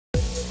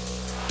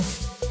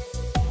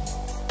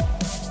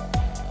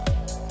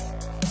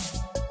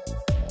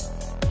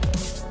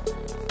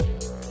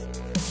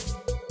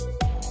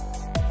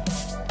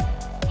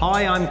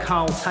Hi, I'm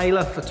Karl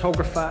Taylor,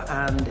 photographer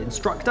and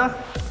instructor.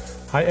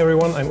 Hi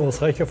everyone, I'm Urs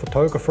Recher,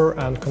 photographer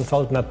and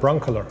consultant at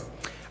Broncolor.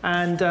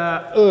 And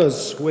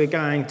Urs, we're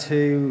going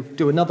to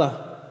do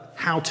another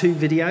how-to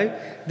video.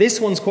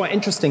 This one's quite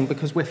interesting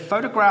because we're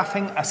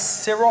photographing a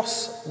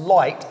Siros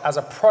light as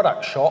a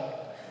product shot,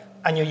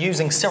 and you're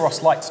using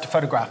Siros lights to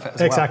photograph it as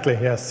well. Exactly,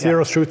 yes.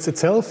 Siros shoots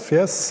itself,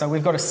 yes. So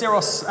we've got a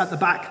Siros at the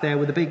back there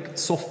with a big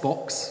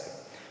softbox,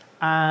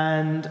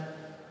 and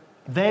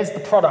there's the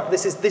product.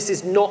 This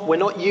is not, we're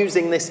not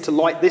using this to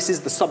light, this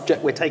is the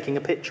subject we're taking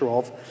a picture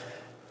of.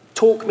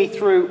 Talk me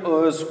through,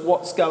 Urs,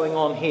 what's going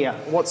on here?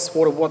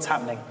 What's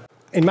happening?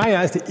 In my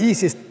eyes, the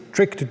easiest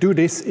trick to do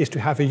this is to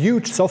have a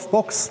huge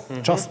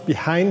softbox just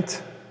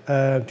behind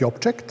the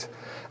object.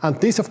 And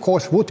this, of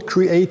course, would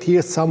create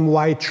here some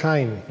white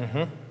shine.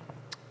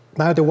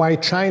 Now, the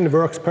white shine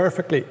works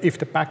perfectly if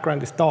the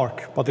background is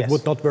dark, but it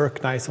would not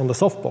work nice on the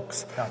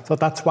softbox. Yeah. So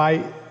that's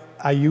why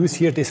I use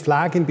here this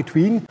flag in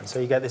between. So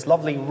you get this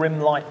lovely rim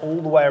light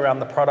all the way around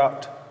the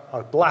product,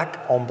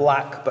 black on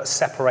black, but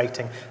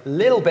separating. A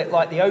little bit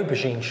like the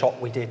aubergine shot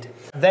we did.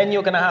 Then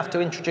you're going to have to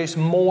introduce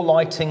more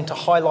lighting to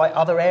highlight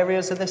other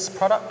areas of this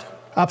product?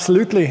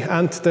 Absolutely,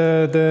 and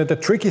the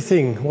tricky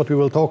thing, what we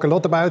will talk a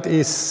lot about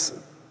is,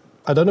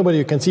 I don't know whether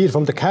you can see it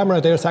from the camera,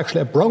 there's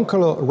actually a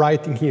Broncolor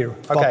writing here.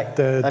 Okay,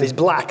 and it's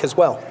black as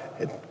well.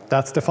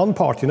 That's the fun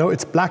part, you know,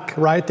 it's black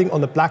writing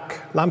on a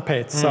black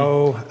lampade.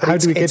 So how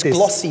do we get this? It's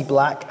glossy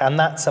black and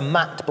that's a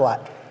matte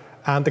black.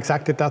 And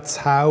exactly that's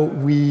how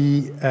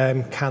we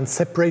can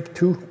separate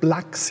two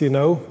blacks, you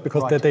know,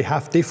 because they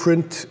have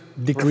different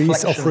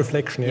degrees of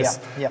reflection.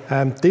 Yes.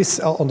 Yeah. This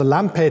on the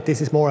lampade,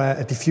 this is more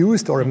a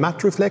diffused or a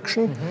matte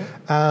reflection,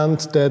 and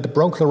the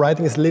Broncolor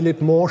writing is a little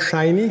bit more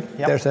shiny.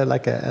 There's a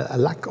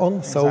lack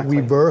on, so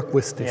we work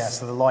with this. Yeah,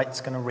 so the light's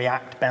going to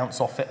react,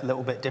 bounce off it a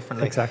little bit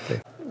differently.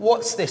 Exactly.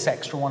 What's this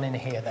extra one in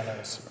here then,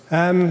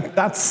 Urs?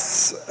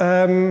 That's,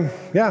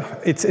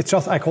 it's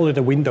just, I call it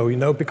a window, you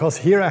know, because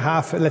here I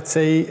have, let's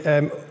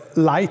say,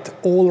 light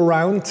all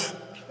around,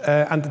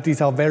 and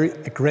these are very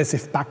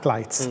aggressive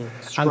backlights.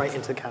 Straight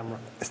into the camera.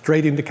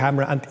 Straight in the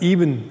camera, and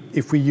even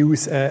if we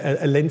use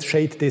a lens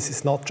shade, this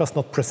is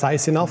not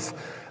precise enough.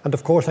 And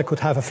of course I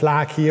could have a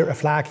flag here, a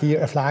flag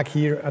here, a flag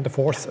here, and a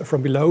force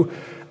from below.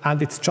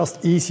 And it's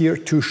just easier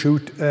to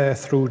shoot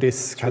through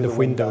this kind of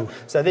window.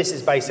 So this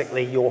is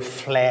basically your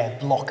flare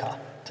blocker.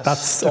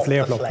 That's a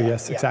flare blocker,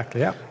 yes,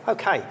 exactly, yeah.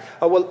 Okay,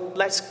 well,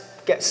 let's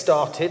get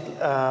started.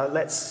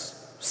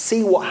 Let's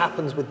see what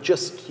happens with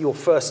just your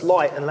first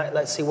light, and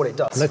let's see what it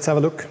does. Let's have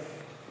a look.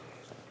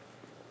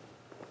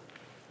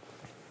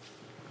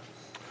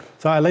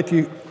 So I'll let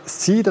you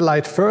see the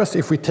light first.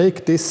 If we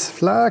take this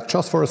flag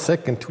just for a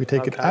second, we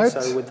take it out.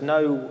 So with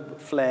no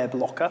flare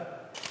blocker.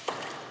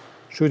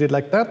 Shoot it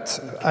like that.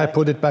 I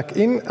put it back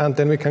in, and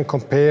then we can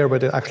compare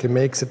whether it actually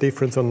makes a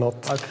difference or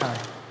not. Okay.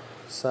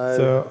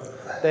 So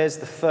there's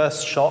the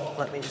first shot.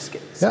 Let me just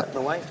get this out of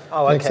the way.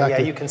 Oh, okay. Exactly.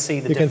 Yeah, you can see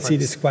the difference. You can see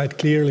this quite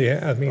clearly.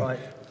 I mean,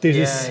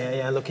 this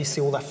is Look, you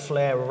see all that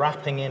flare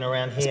wrapping in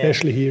around here.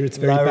 Especially here, it's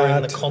very lowering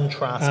bad. The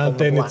contrast and on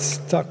then the black.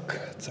 It's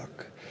stuck.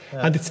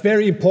 Yeah. And it's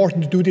very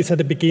important to do this at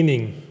the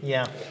beginning.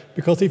 Yeah.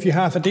 Because if you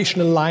have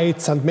additional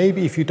lights, and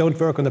maybe if you don't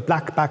work on a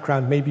black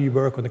background, maybe you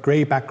work on a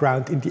grey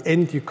background, in the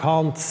end you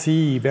can't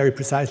see very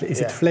precisely, is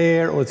it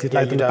flare or is it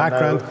light in the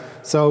background?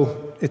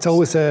 So it's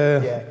always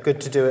good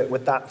to do it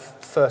with that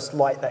first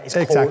light that is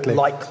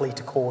likely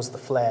to cause the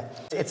flare.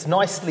 It's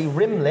nicely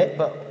rim lit,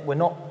 but we're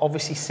not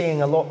obviously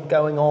seeing a lot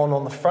going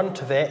on the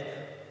front of it.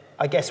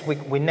 I guess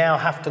we now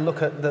have to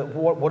look at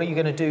what are you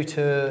going to do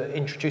to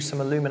introduce some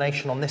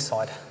illumination on this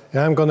side?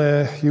 Yeah, I'm going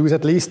to use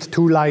at least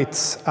two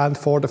lights. And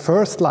for the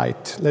first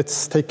light,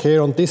 let's take care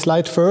on this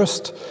light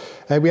first.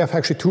 We have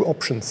actually two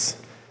options.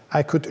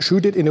 I could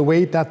shoot it in a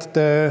way that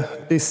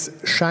this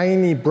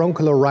shiny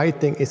Broncolor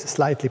writing is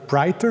slightly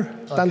brighter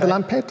than the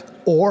lampade,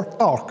 or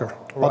darker.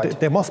 But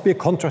there must be a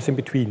contrast in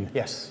between.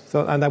 Yes.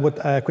 So, and I would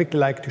quickly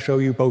like to show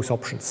you both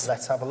options.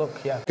 Let's have a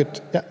look,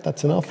 Good,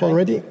 that's enough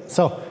already.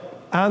 So,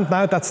 and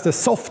now that's the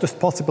softest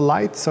possible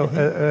light, so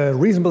a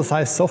reasonable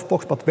sized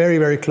softbox, but very,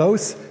 very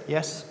close.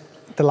 Yes.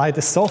 The light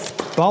is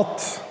soft,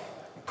 but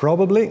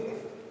probably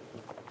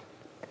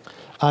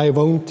I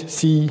won't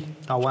see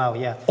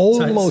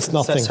almost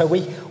nothing. So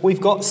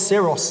we've got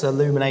Siros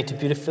illuminated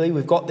beautifully.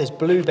 We've got this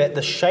blue bit.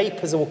 The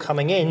shape is all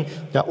coming in,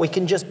 but we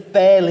can just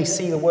barely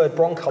see the word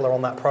Broncolor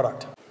on that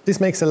product. This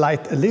makes the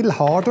light a little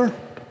harder,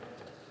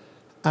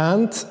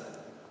 and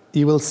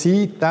you will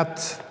see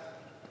that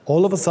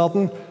all of a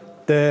sudden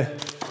the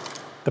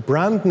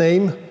brand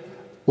name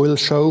will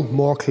show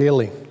more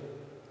clearly.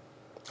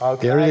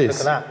 Okay, there it is.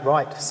 Look at that.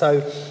 Right,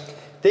 so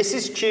this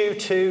is due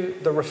to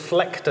the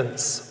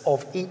reflectance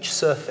of each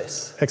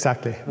surface.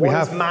 Exactly. One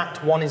is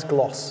matte, one is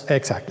gloss.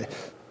 Exactly.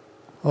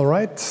 All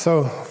right,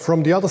 so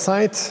from the other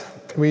side,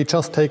 we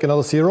just take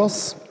another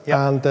Siros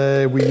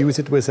and we use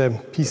it with a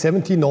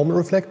P70 normal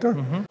reflector.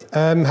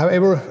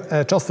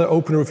 However, just an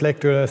open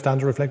reflector, a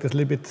standard reflector is a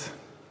little bit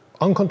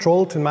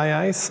uncontrolled in my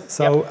eyes,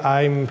 so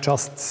I'm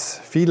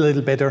just feel a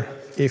little better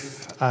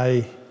if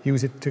I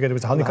use it together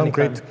with the honeycomb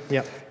grid.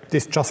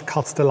 this just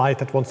cuts the light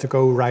that wants to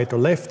go right or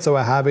left. So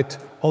I have it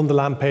on the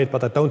lampade,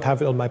 but I don't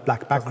have it on my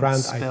black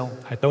background.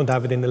 I don't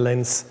have it in the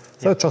lens.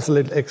 So just a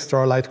little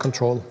extra light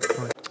control.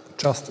 Right.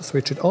 Just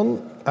switch it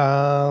on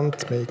and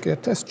make a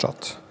test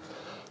shot.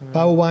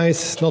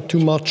 Power-wise, not too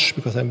much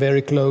because I'm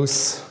very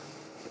close.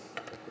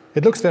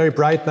 It looks very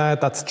bright now.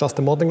 That's just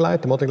the modeling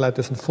light. The modeling light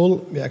isn't full.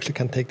 We actually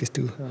can take this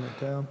to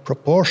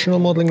proportional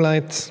modeling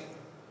light.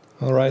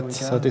 All right,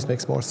 so this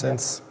makes more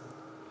sense.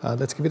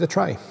 Let's give it a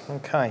try.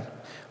 Okay.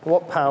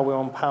 What power? We're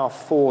on power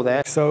 4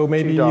 there. So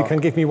maybe you can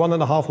give me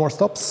 1.5 more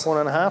stops.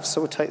 1.5,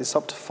 so we'll take this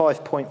up to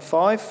 5.5.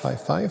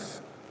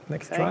 5.5.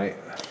 Next try.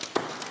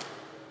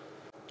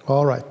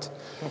 All right.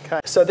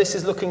 Okay, so this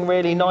is looking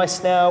really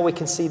nice now. We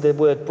can see the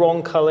word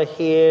Broncolor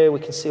here.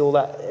 We can see all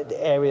that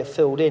area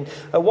filled in.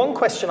 One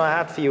question I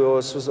had for you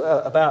was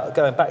about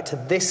going back to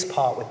this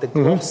part with the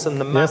gloss and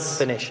the matte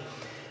finish.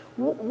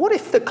 What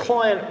if the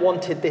client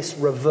wanted this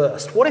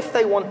reversed? What if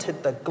they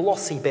wanted the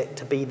glossy bit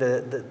to be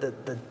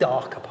the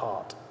darker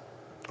part?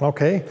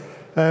 Okay,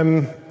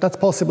 that's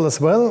possible as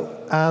well.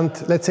 And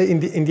let's say in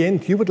the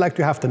end, you would like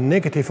to have the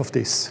negative of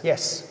this.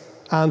 Yes.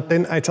 And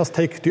then I just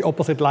take the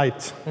opposite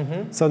light.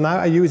 So now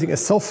I'm using a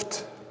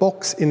soft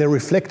box in a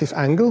reflective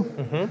angle.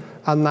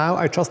 And now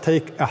I just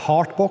take a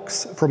hard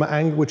box from an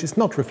angle which is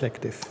not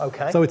reflective.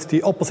 Okay. So it's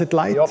the opposite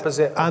light,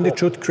 and it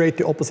should create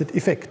the opposite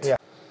effect. Yeah.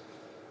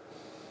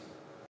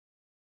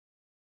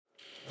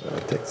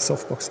 Take the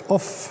softbox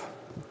off.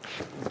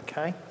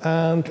 Okay.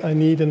 And I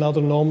need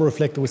another normal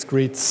reflector with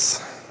grids.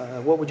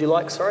 What would you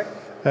like, sorry?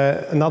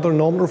 Another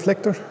normal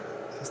reflector,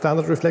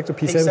 standard reflector,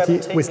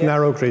 P70 with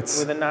narrow grids.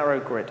 With a narrow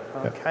grid,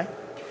 okay.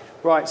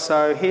 Right,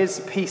 so here's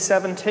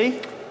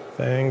P70.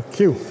 Thank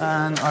you.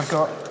 And I've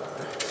got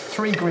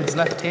 3 grids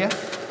left here.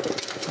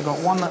 I've got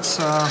one that's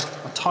a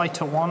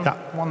tighter one,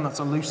 one that's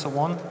a looser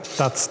one.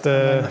 That's and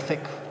then the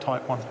thick,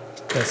 tight one.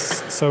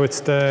 Yes, so it's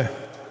the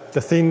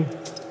thin,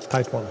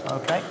 tight one.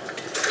 Okay,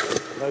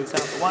 those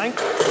out the way.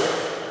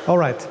 All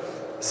right,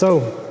 so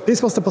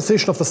this was the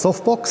position of the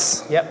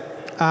softbox. Yep.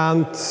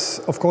 And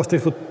of course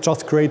this would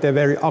just create a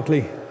very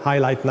ugly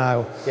highlight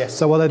now. Yes.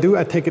 So what I do,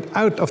 I take it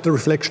out of the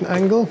reflection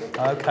angle,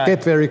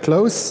 get very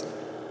close,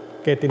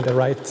 get in the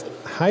right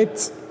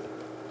height.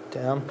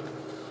 Down.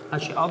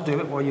 Actually, I'll do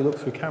it while you look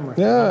through camera.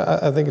 Yeah,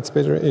 I think it's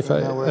better if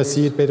I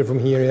see it better from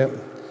here,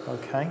 yeah.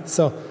 Okay.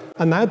 So,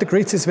 and now the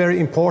grids is very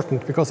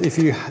important, because if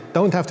you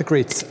don't have the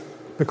grids,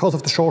 because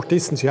of the short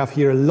distance, you have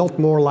here a lot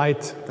more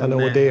light than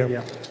over there.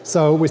 Yeah.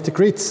 So with the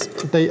grids,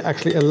 they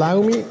actually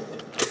allow me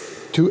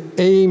to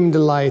aim the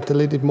light a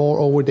little bit more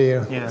over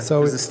there. Yeah, so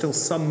because there's still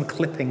some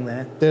clipping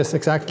there. Yes,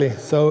 exactly.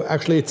 So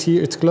actually it's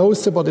here, it's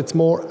closer, but it's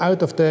more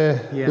out of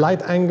the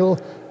light angle,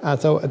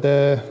 and so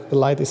the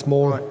light is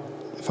more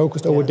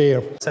focused over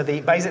there. So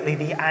basically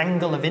the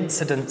angle of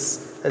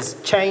incidence has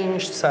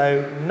changed,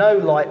 so no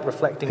light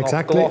reflecting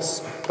off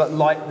gloss, but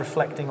light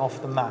reflecting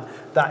off the matte.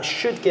 That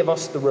should give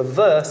us the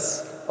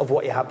reverse of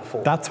what you had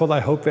before. That's what I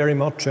hope very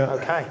much. Yeah.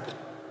 Okay.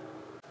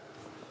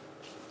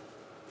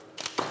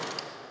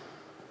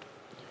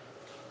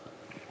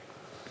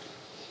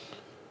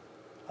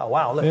 Oh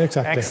wow, look,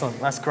 excellent,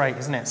 that's great,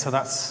 isn't it? So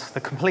that's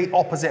the complete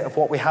opposite of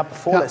what we had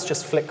before. Let's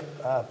just flick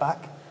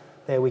back.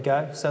 There we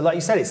go. So like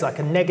you said, it's like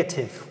a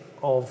negative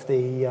of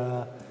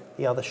the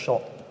other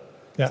shot.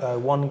 Yeah. So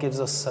one gives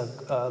us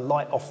a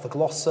light off the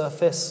gloss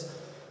surface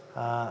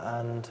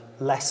and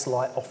less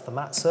light off the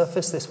matte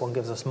surface. This one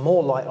gives us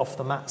more light off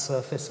the matte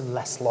surface and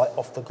less light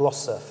off the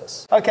gloss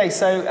surface. Okay,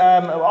 so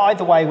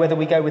either way, whether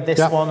we go with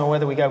this one or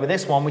whether we go with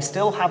this one, we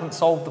still haven't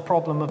solved the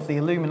problem of the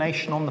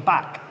illumination on the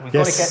back. We've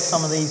got to get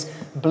some of these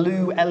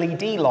blue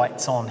LED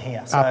lights on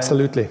here. So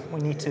absolutely. We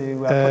need to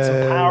put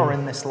some power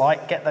in this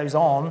light, get those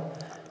on.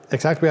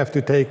 Exactly, we have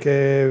to take,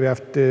 we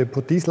have to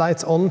put these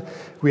lights on.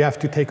 We have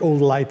to take all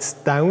the lights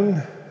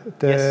down.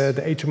 The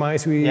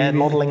HMIs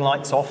modeling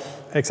lights off.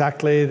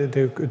 Exactly,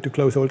 to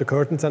close all the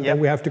curtains, and then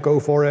we have to go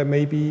for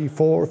maybe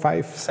 4 or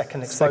 5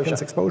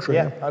 seconds exposure.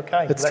 Yeah,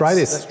 okay. Let's try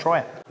this. Let's try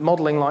it.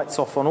 Modeling lights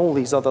off on all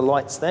these other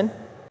lights then.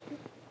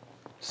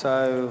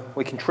 So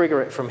we can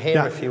trigger it from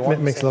here if you want.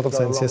 It makes a lot of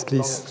sense, yes,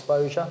 please. Long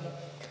exposure.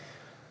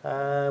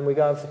 And we're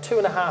going for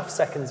 2.5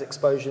 seconds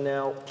exposure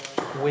now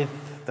with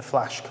the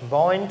flash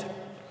combined.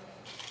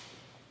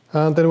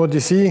 And then what you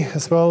see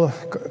as well,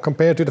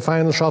 compared to the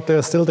final shot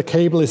there, still the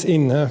cable is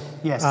in.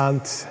 Yes,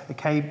 and the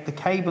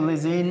cable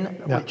is in,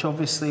 which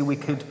obviously we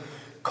could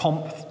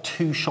comp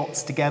 2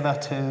 shots together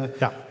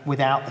to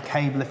without the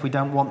cable if we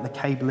don't want the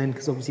cable in,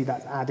 because obviously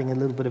that's adding a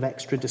little bit of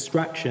extra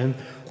distraction.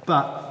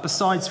 But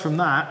besides from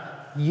that,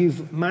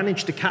 you've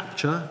managed to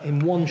capture in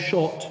one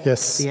shot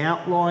the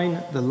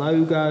outline, the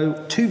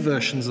logo, 2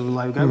 versions of the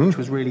logo, which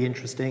was really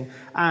interesting.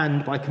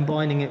 And by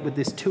combining it with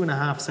this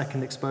 2.5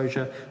 second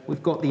exposure,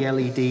 we've got the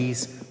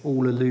LEDs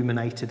all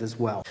illuminated as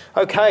well.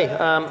 Okay,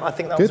 I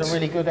think that was a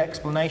really good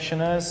explanation,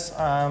 Urs.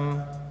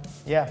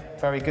 Yeah,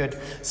 very good.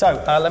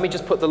 So let me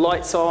just put the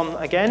lights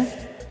on again.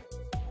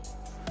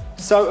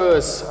 So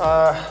Urs,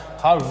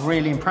 I was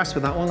really impressed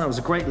with that one. That was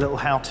a great little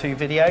how-to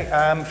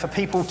video. For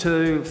people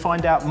to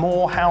find out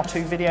more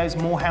how-to videos,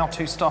 more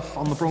how-to stuff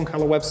on the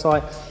Broncolor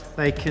website,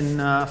 they can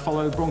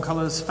follow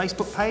Broncolor's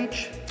Facebook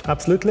page.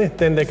 Absolutely.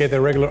 Then they get a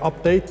regular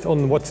update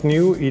on what's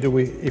new, either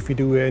if we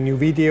do a new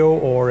video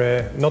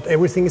or not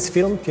everything is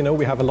filmed. You know,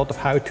 we have a lot of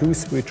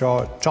how-tos which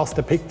are just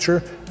a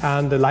picture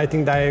and a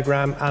lighting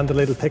diagram and a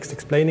little text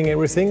explaining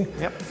everything.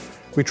 Yep.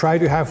 We try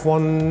to have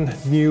one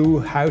new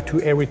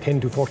how-to every 10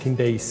 to 14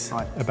 days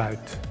about.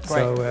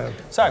 Great.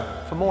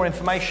 So for more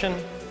information,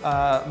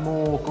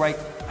 more great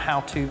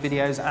how-to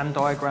videos and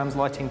diagrams,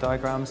 lighting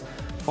diagrams,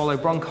 follow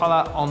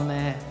Broncolor on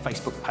their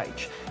Facebook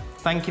page.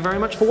 Thank you very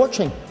much for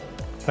watching.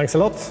 Thanks a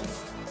lot.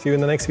 See you in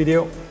the next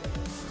video.